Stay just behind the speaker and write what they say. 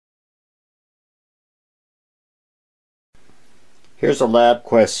Here's a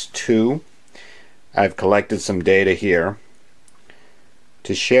LabQuest2. I've collected some data here.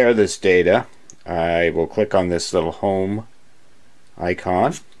 To share this data, I will click on this little home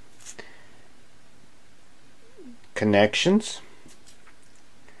icon. Connections.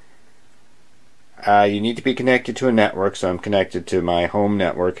 You need to be connected to a network, so I'm connected to my home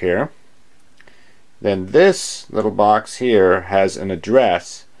network here. Then this little box here has an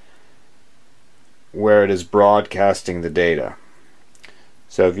address where it is broadcasting the data.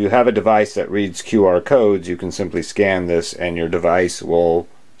 So if you have a device that reads QR codes, you can simply scan this and your device will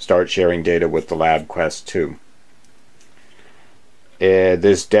start sharing data with the LabQuest2.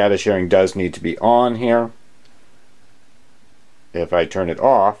 This data sharing does need to be on here. If I turn it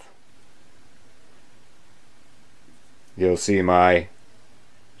off, you'll see my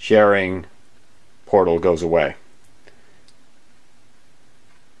sharing portal goes away.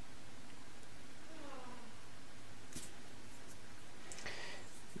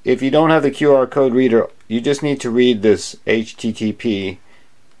 If you don't have the QR code reader, you just need to read this HTTP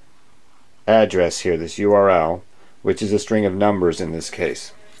address here, this URL, which is a string of numbers in this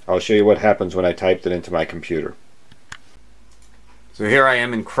case. I'll show you what happens when I typed it into my computer. So here I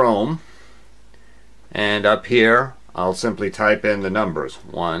am in Chrome, and up here I'll simply type in the numbers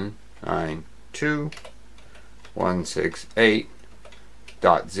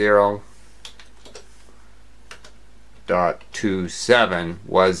 192.168.0. .27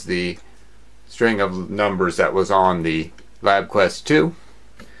 was the string of numbers that was on the LabQuest2.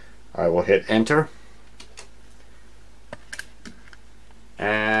 I will hit enter,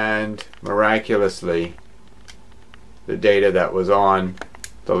 and miraculously the data that was on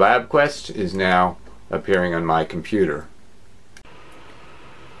the LabQuest is now appearing on my computer.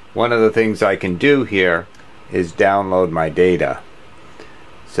 One of the things I can do here is download my data.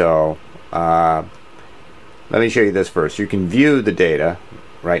 So let me show you this first. You can view the data.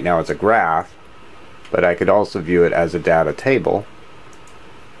 Right now it's a graph, but I could also view it as a data table.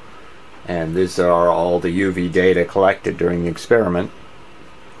 And these are all the UV data collected during the experiment.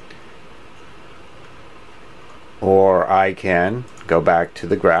 Or I can go back to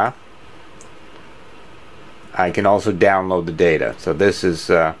the graph. I can also download the data. So this is,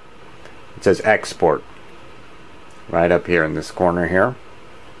 it says export right up here in this corner here.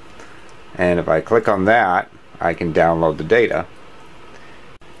 And if I click on that, I can download the data.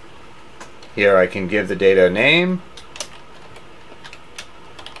 Here I can give the data a name,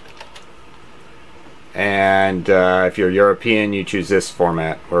 and if you're European, you choose this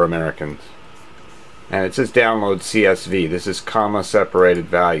format. We're Americans. And it says download CSV. This is comma separated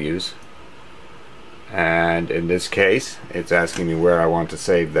values, and in this case it's asking me where I want to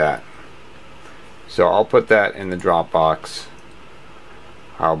save that. So I'll put that in the Dropbox.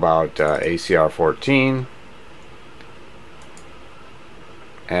 How about ACR 14?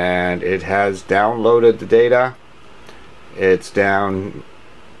 And it has downloaded the data. It's down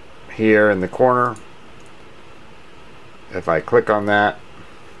here in the corner. If I click on that,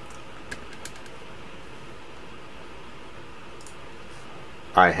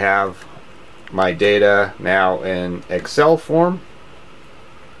 I have my data now in Excel form,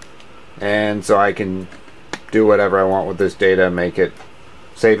 and so I can do whatever I want with this data, make it,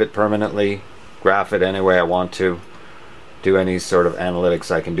 save it permanently, graph it any way I want to, do any sort of analytics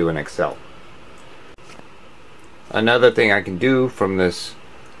I can do in Excel. Another thing I can do from this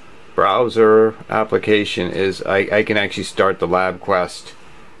browser application is I can actually start the LabQuest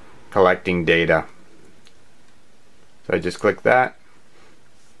collecting data. So I just click that,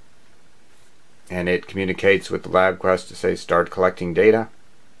 and it communicates with the LabQuest to say start collecting data,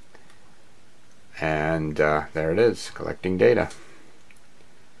 and there it is, collecting data.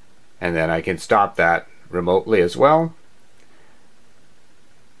 And then I can stop that remotely as well.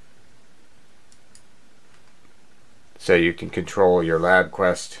 So you can control your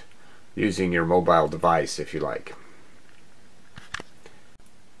LabQuest using your mobile device if you like.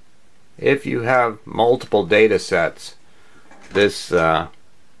 If you have multiple data sets, this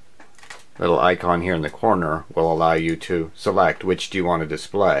little icon here in the corner will allow you to select which do you want to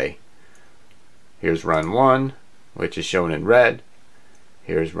display. Here's run 1, which is shown in red.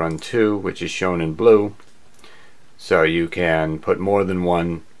 Here's run 2, which is shown in blue. So you can put more than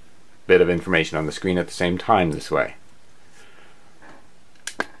one bit of information on the screen at the same time this way.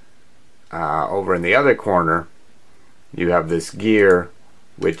 Over in the other corner, you have this gear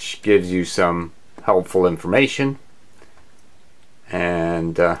which gives you some helpful information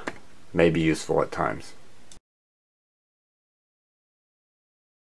and may be useful at times.